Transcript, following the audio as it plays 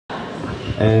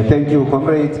Thank you,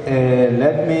 comrade.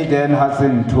 Let me then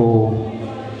hasten to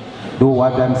do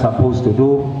what I'm supposed to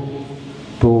do,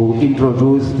 to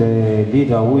introduce the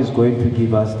leader who is going to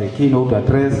give us the keynote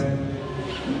address.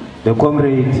 The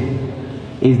comrade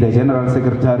is the General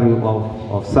Secretary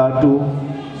of SADTU,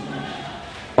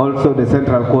 also the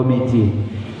Central Committee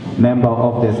member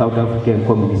of the South African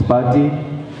Communist Party.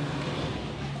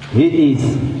 He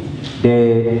is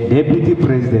the Deputy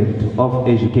President of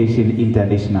Education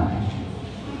International.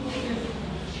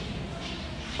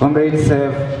 Comrades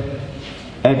serve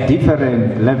at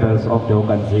different levels of the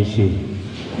organization.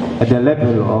 At the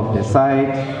level of the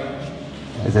site,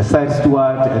 as a site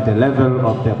steward, at the level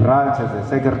of the branch as a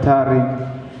secretary,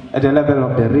 at the level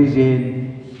of the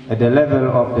region, at the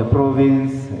level of the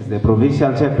province, as the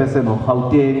provincial chairperson of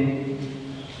Gauteng,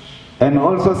 and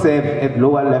also serve at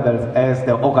lower levels as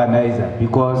the organizer,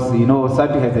 because you know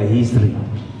SADTU has a history.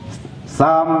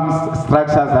 Some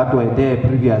structures that were there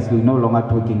previously we're no longer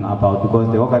talking about because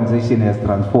the organization has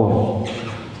transformed.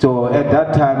 So at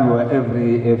that time you were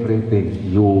everything.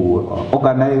 You were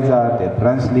organizer, the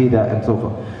branch leader, and so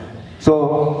forth.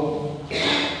 So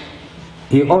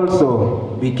he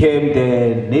also became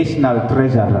the national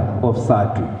treasurer of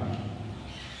SADTU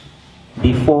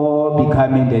before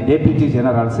becoming the Deputy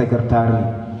General Secretary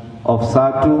of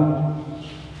SADTU,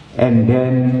 and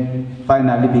then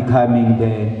finally becoming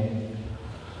the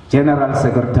General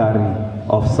Secretary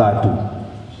of SADTU.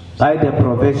 By the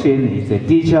profession, he's a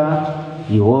teacher.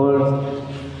 He holds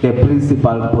the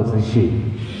principal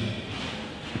position.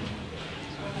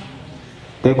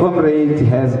 The comrade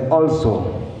has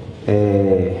also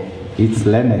it's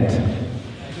learned.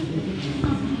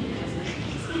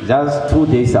 Just 2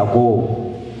 days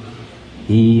ago,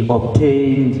 he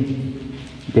obtained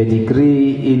the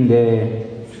degree in the,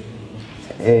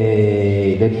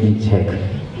 let me check.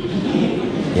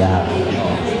 Yeah,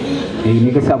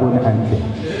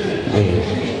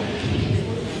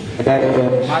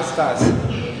 Masters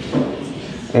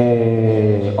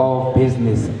of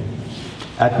Business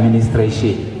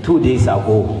Administration. 2 days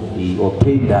ago, he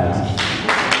obtained that.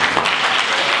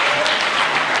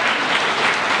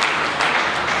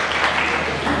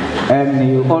 And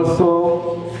he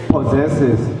also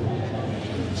possesses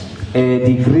a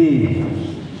degree,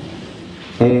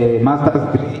 a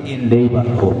master's degree in labor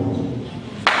law.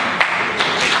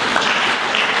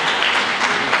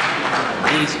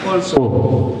 He is also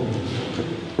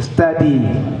studying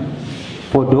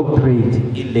for doctorate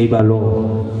in labor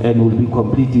law and will be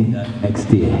completing that next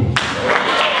year.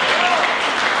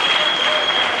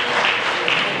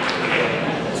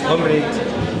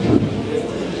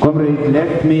 Comrade,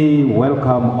 let me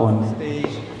welcome on stage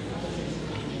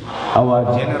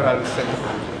our General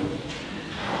Secretary.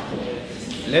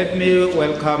 Let me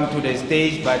welcome to the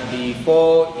stage, but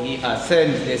before he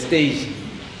ascends the stage,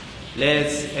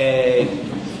 let's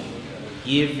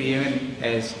give him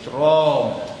a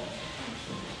strong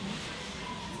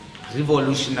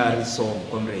revolutionary song,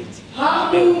 comrades.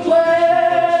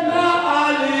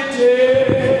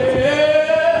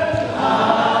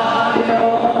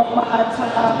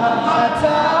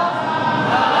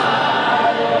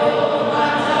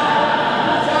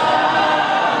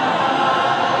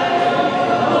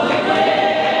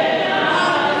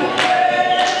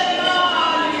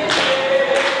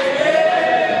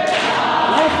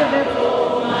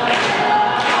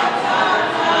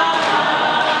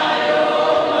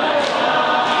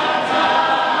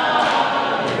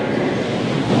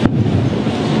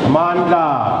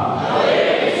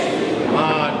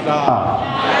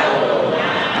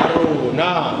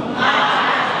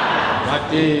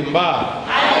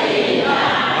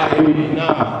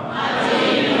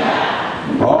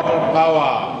 All power,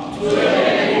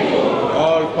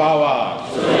 all power.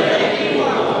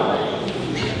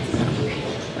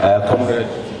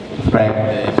 Comrade Frank,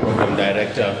 the Program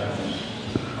Director,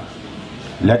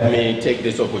 let me take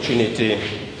this opportunity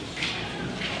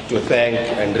to thank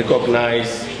and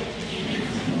recognize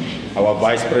our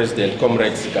Vice President,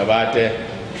 Comrade Sikabate,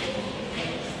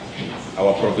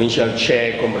 our Provincial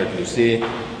Chair, Comrade Lucy,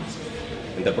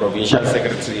 and the Provincial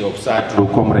Secretary of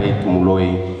SADTU, Comrade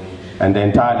Muloi, and the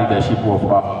entire leadership of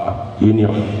our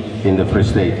union in the Free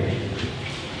State.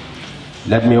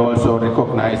 Let me also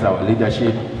recognize our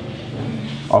leadership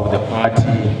of the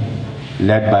party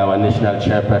led by our national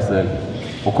chairperson,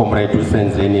 Comrade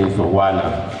Usenzeni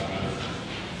Zurwana.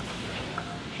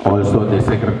 Also the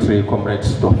Secretary, Comrade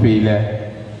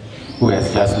Stofile, who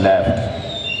has just left.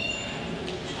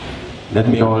 Let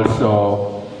me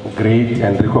also greet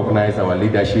and recognize our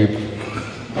leadership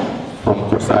from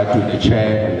SADTU, the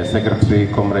Chair and the Secretary,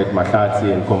 Comrade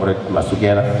Matati and Comrade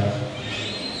Masugela.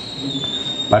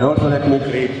 But also let me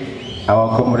greet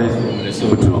our comrades from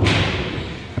Lesotho.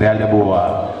 We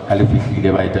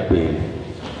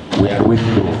are with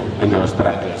you in your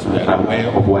struggles. We are aware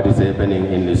of what is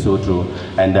happening in Lesotho,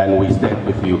 and then we stand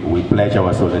with you. We pledge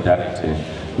our solidarity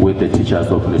with the teachers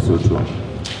of Lesotho.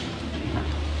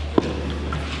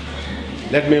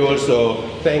 Let me also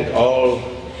thank all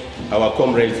our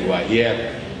comrades who are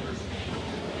here,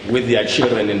 with their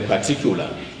children in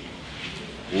particular,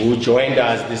 who joined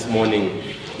us this morning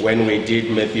when we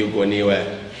did Matthew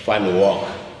Goniwe fun walk.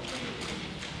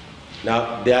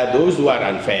 Now, there are those who are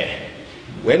unfair.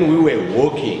 When we were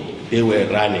walking, they were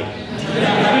running.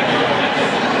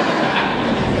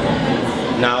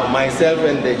 Now, myself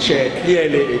and the chair,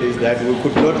 clearly it is that we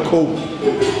could not cope.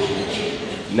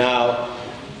 Now,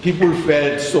 people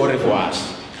felt sorry for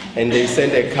us, and they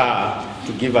sent a car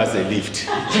to give us a lift.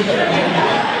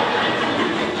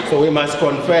 So we must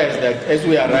confess that as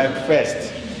we arrived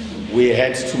first, we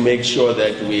had to make sure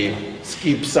that we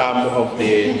skip some of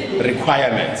the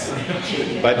requirements.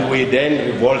 But we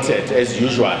then revolted as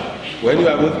usual. When you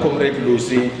are with Comrade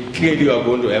Lucy, clearly you are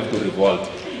going to have to revolt.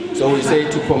 So we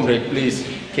say to Comrade, please,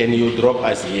 can you drop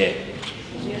us here?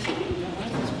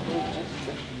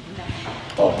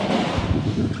 Oh.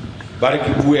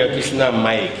 Barakibuya Kisna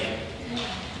Mike.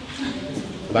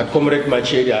 But Comrade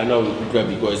Machedi are now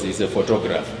because he's a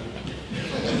photographer.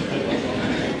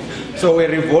 So we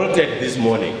revolted this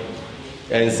morning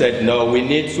and said, no, we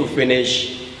need to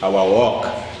finish our walk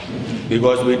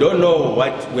because we don't know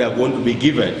what we are going to be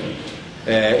given.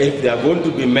 If there are going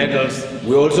to be medals,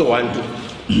 we also want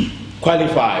to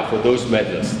qualify for those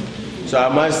medals. So I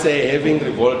must say, having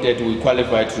revolted, we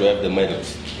qualified to have the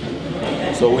medals.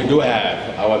 So we do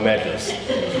have our medals,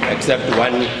 except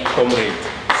one comrade,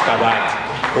 Stalwart,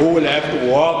 who will have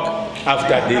to walk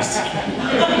after this.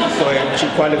 So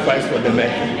she qualifies for the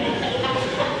medal.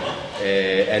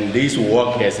 And this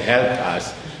work has helped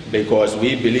us because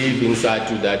we believe in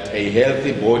SADTU that a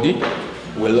healthy body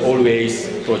will always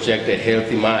project a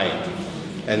healthy mind.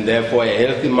 And therefore a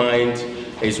healthy mind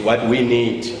is what we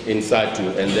need in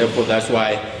SADTU. And therefore that's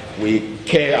why we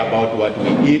care about what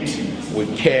we eat, we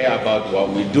care about what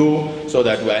we do so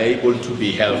that we are able to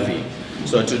be healthy.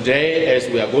 So today, as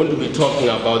we are going to be talking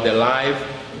about the life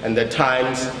and the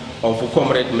times of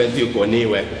Comrade Matthew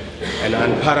Goniwe, an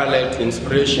unparalleled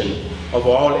inspiration of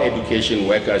all education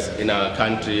workers in our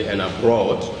country and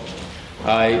abroad,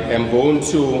 I am going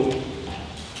to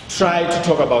try to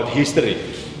talk about history.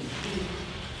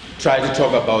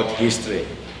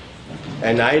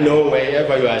 And I know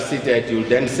wherever you are seated, you'll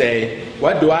then say,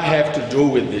 what do I have to do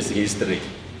with this history?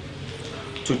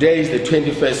 Today is the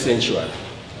 21st century.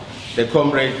 The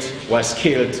comrade was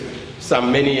killed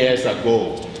some many years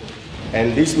ago.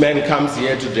 And this man comes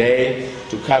here today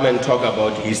to come and talk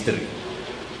about history.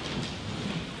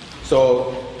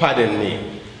 So, pardon me,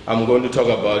 I'm going to talk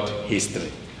about history.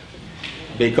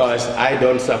 Because I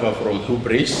don't suffer from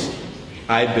hubris.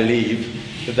 I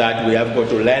believe that we have got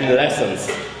to learn lessons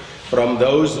from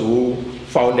those who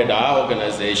founded our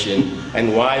organization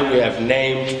and why we have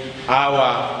named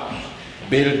our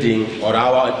building or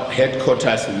our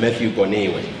headquarters Matthew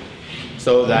Goniwe,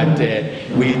 so that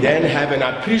we then have an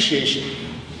appreciation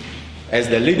as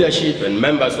the leadership and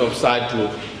members of SADTU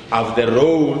of the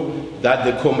role that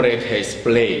the comrade has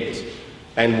played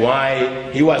and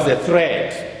why he was a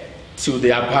threat to the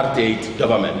apartheid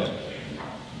government.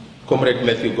 Comrade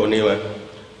Matthew Goniwe,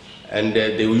 and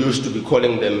they used to be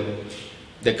calling them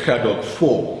the Craddock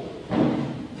Four.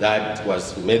 That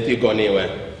was Matthew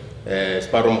Goniwe,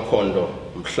 Sparum Kondo,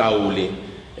 Mhlauli,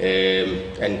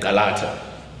 and Galata,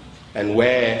 and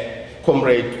where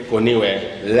Comrade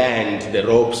Goniwe learned the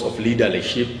ropes of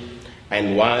leadership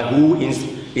and who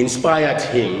inspired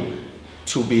him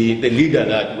to be the leader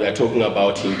that we are talking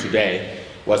about him today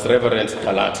was Reverend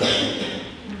Galata,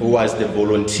 who was the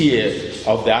volunteer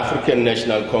of the African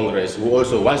National Congress, who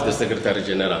also was the Secretary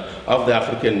General of the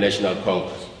African National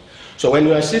Congress. So when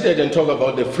we are seated and talk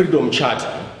about the Freedom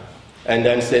Charter, and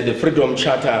then say the Freedom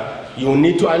Charter, you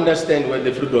need to understand where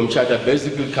the Freedom Charter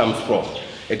basically comes from.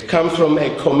 It comes from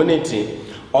a community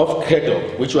of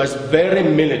Craddock, which was very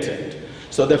militant.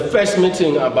 So the first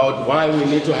meeting about why we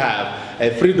need to have a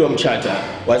Freedom Charter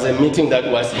was a meeting that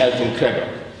was held in Craddock,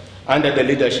 under the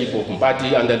leadership of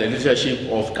Mpati, under the leadership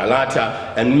of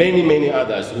Galata, and many, many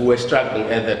others who were struggling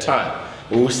at the time,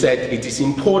 who said it is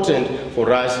important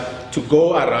for us to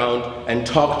go around and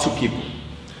talk to people.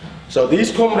 So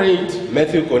this comrade,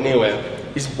 Matthew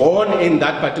Goniwe, is born in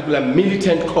that particular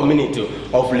militant community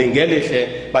of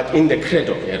Lingeleshe, but in the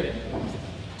Craddock area.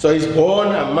 So he's born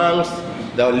amongst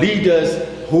the leaders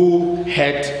who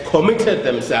had committed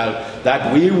themselves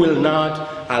that we will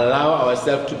not allow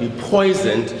ourselves to be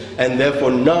poisoned and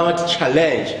therefore not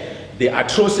challenge the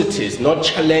atrocities, not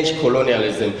challenge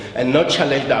colonialism, and not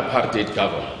challenge the apartheid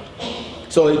government.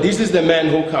 So this is the man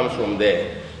who comes from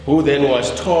there, who then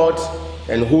was taught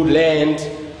and who learned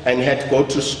and had to go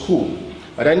to school.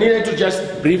 But I needed to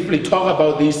just briefly talk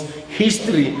about this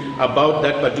history about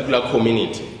that particular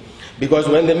community. Because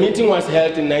when the meeting was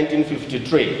held in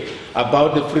 1953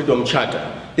 about the Freedom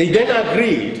Charter, they then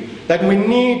agreed that we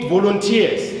need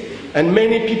volunteers, and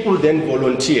many people then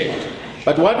volunteered.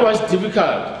 But what was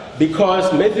difficult,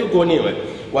 because Matthew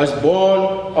Goniwe was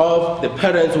born of the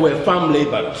parents who were farm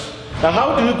laborers. Now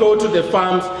how do you go to the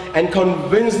farms and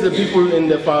convince the people in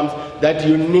the farms that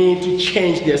you need to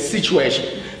change their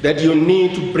situation, that you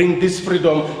need to bring this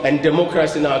freedom and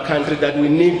democracy in our country, that we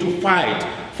need to fight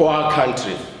for our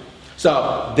country?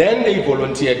 So then they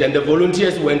volunteered, and the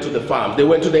volunteers went to the farm, they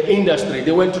went to the industry,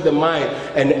 they went to the mine,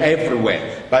 and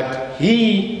everywhere. But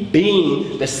he,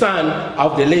 being the son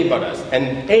of the laborers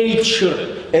and 8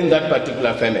 children in that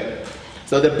particular family.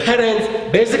 So the parents,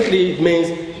 basically it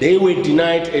means they were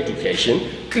denied education.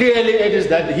 Clearly it is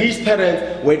that his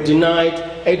parents were denied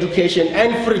education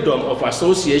and freedom of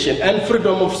association and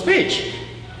freedom of speech,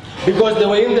 because they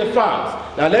were in the farms.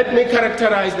 Now let me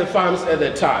characterize the farms at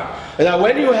the time. Now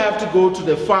when you have to go to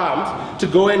the farms to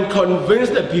go and convince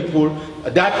the people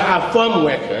that are farm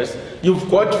workers, you've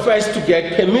got first to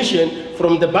get permission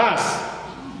from the boss,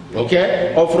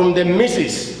 okay, or from the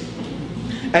missus.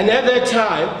 And at that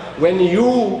time, when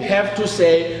you have to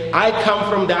say, I come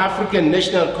from the African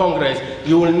National Congress,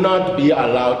 you will not be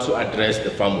allowed to address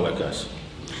the farm workers.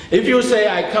 If you say,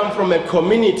 I come from a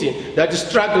community that is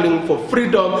struggling for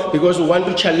freedom because we want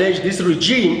to challenge this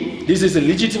regime, this is a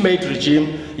legitimate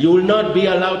regime, you will not be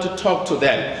allowed to talk to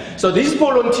them. So these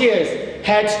volunteers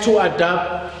had to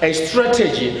adopt a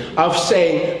strategy of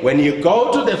saying, when you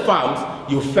go to the farms,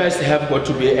 you first have got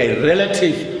to be a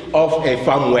relative of a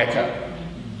farm worker.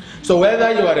 So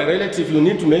whether you are a relative, you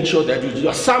need to make sure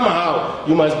that somehow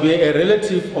you must be a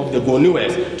relative of the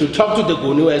Goniwes to talk to the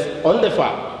Goniwes on the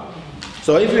farm.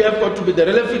 So if you have got to be the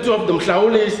relative of the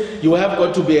Mhlaulis, you have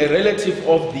got to be a relative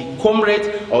of the comrades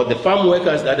or the farm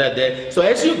workers that are there. So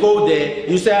as you go there,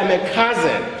 you say, I'm a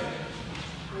cousin,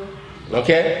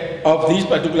 okay, of this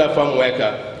particular farm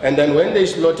worker. And then when they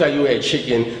slaughter you a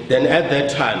chicken, then at that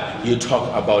time, you talk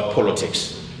about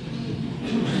politics.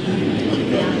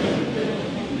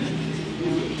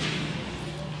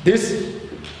 This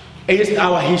is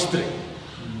our history,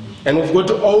 and we've got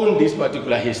to own this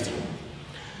particular history.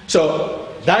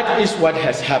 So that is what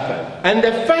has happened. And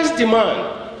the first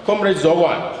demand, Comrade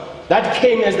Zogwan, that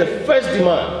came as the first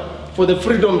demand for the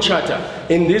Freedom Charter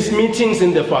in these meetings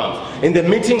in the farms, in the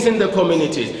meetings in the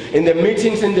communities, in the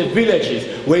meetings in the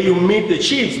villages, where you meet the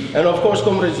chiefs. And of course,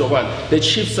 Comrade Zogwan, the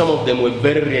chiefs, some of them were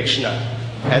very reactionary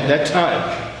at that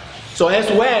time. So as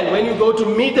well, when you go to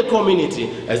meet the community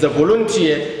as a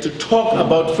volunteer to talk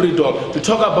about freedom, to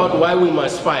talk about why we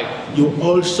must fight, you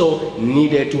also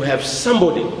needed to have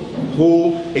somebody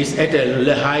who is at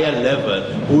a higher level,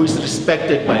 who is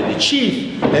respected by the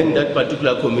chief in that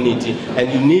particular community,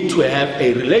 and you need to have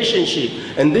a relationship.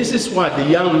 And this is what the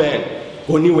young man,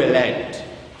 Goniwe, learned,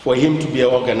 for him to be an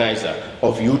organizer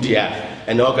of UDF,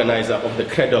 an organizer of the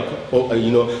Credo,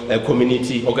 a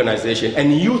community organization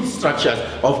and youth structures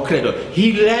of Credo.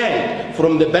 He learned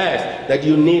from the best that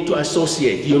you need to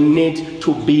associate, you need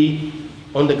to be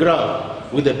on the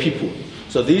ground with the people.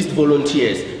 So these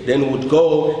volunteers then would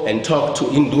go and talk to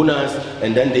indunas,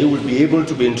 and then they will be able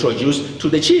to be introduced to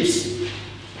the chiefs.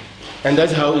 And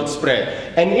that's how it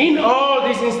spread. And in all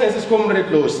these instances,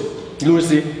 Comrade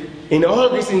Lucy, in all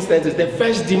these instances, the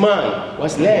first demand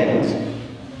was land.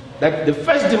 That the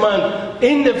first demand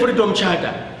in the Freedom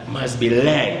Charter must be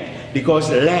land, because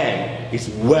land is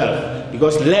wealth,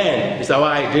 because land is our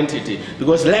identity,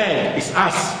 because land is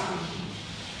us.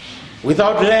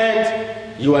 Without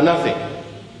land, you are nothing.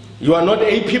 You are not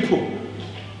a people.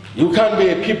 You can't be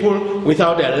a people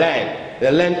without a land.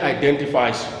 The land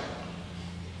identifies you.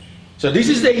 So this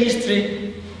is the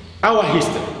history, our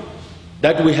history,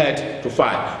 that we had to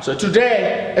fight. So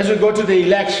today, as we go to the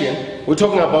election, we're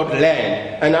talking about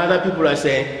land, and other people are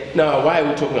saying, no, why are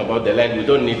we talking about the land? We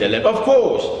don't need the land. Of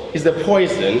course, it's the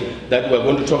poison that we're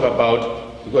going to talk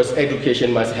about, because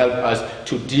education must help us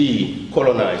to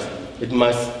decolonize. It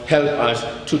must help us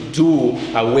to do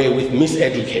away with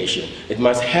miseducation. It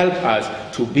must help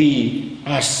us to be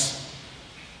us.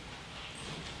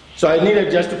 So I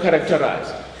needed just to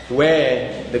characterize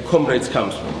where the comrades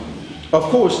comes from. Of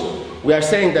course, we are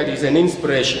saying that it's an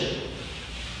inspiration,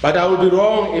 but I will be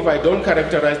wrong if I don't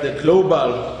characterize the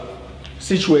global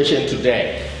situation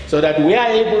today. so that we are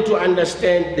able to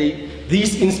understand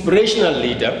this inspirational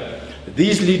leader,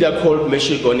 this leader called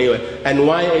Matthew Goniwe, and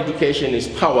why education is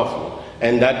powerful,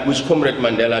 and that which Comrade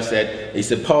Mandela said is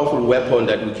a powerful weapon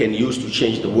that we can use to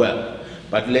change the world.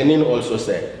 But Lenin also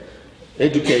said,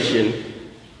 education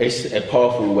is a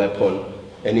powerful weapon,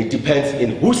 and it depends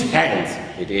in whose hands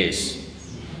it is.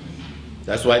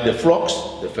 That's why the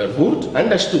Vlogs, the Verwoerd,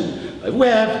 understood, if we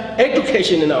have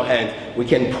education in our hands, we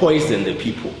can poison the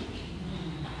people.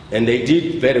 And they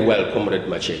did very well, Comrade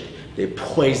Matthew. They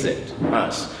poisoned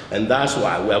us. And that's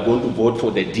why we are going to vote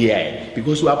for the DA,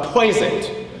 because we are poisoned.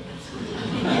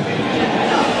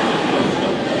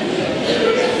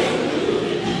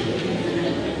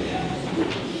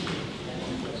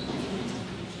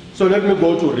 So let me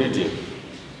go to reading,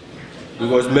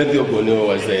 because Matthew Goniwe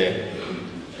was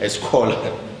a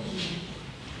scholar.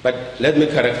 But let me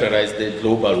characterize the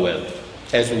global world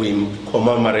as we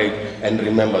commemorate and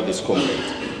remember this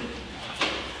comrade.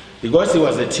 Because he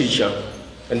was a teacher,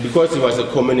 and because he was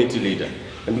a community leader,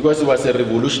 and because he was a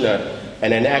revolutionary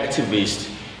and an activist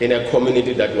in a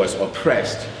community that was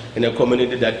oppressed, in a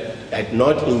community that had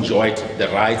not enjoyed the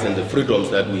rights and the freedoms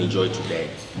that we enjoy today.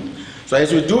 So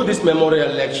as we do this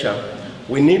memorial lecture,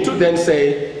 we need to then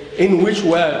say, in which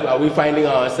world are we finding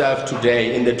ourselves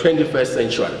today in the 21st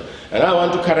century? And I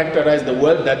want to characterize the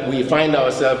world that we find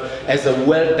ourselves as a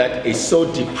world that is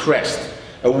so depressed,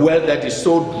 a world that is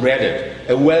so dreaded,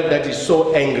 a world that is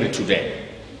so angry today.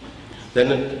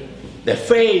 Then the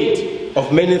fate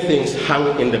of many things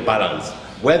hang in the balance.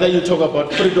 Whether you talk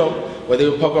about freedom, whether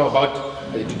you talk about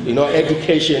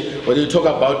education, whether you talk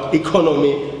about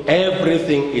economy,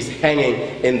 everything is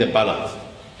hanging in the balance.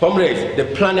 Comrades, the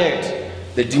planet,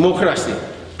 the democracy,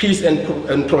 peace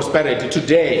and prosperity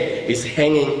today is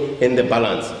hanging in the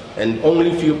balance, and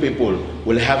only few people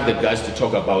will have the guts to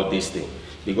talk about this thing.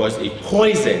 Because if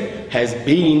poison has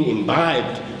been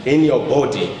imbibed in your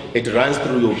body, it runs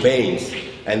through your veins,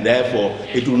 and therefore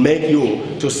it will make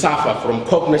you to suffer from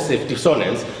cognitive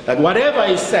dissonance, that whatever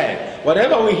is said,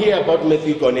 whatever we hear about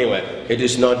Matthew Goniwe, it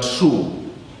is not true.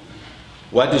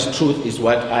 What is truth is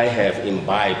what I have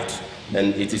imbibed,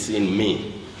 and it is in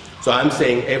me. So I'm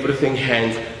saying everything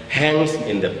hangs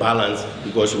in the balance,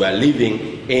 because we are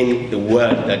living in the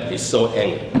world that is so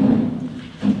angry.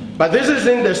 But this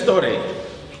isn't the story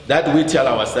that we tell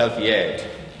ourselves yet.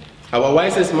 Our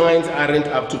wisest minds aren't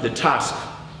up to the task.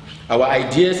 Our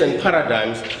ideas and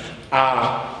paradigms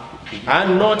are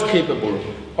not capable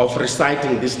of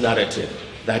reciting this narrative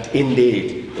that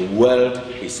indeed the world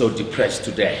is so depressed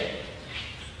today.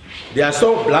 They are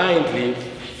so blindly,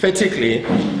 fatically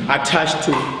attached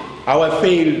to our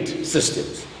failed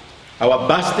systems, our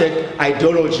bastard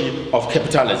ideology of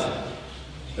capitalism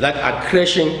that are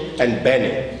crashing and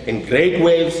burning in great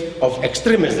waves of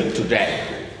extremism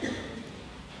today,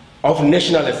 of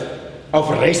nationalism, of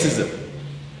racism,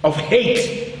 of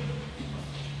hate.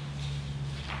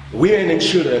 Women and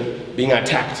children being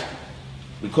attacked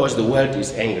because the world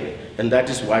is angry, and that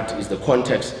is what is the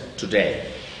context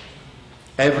today.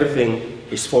 Everything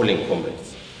is falling,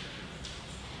 comrades.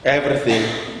 Everything,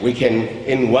 we can,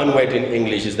 in one word in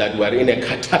English, is that we are in a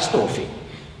catastrophe,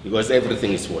 because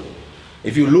everything is falling.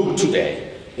 If you look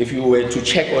today, if you were to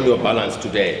check on your balance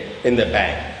today in the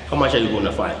bank, how much are you going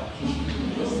to find?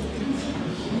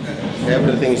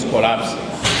 Everything is collapsing.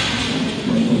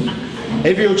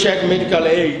 If you check medical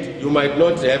aid, you might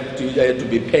not have to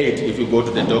be paid if you go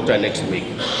to the doctor next week.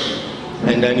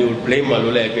 And then you will blame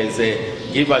Maluleke and say,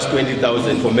 give us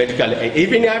 20,000 for medical aid.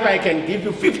 Even if I can give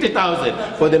you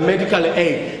 50,000 for the medical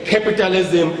aid,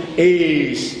 capitalism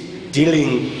is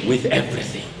dealing with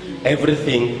everything.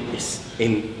 Everything is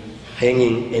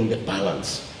hanging in the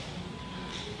balance.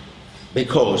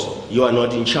 Because you are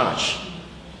not in charge.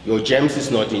 Your James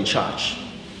is not in charge.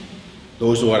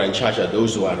 Those who are in charge are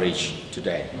those who are rich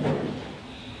today.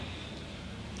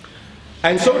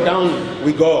 And so down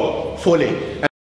we go, falling.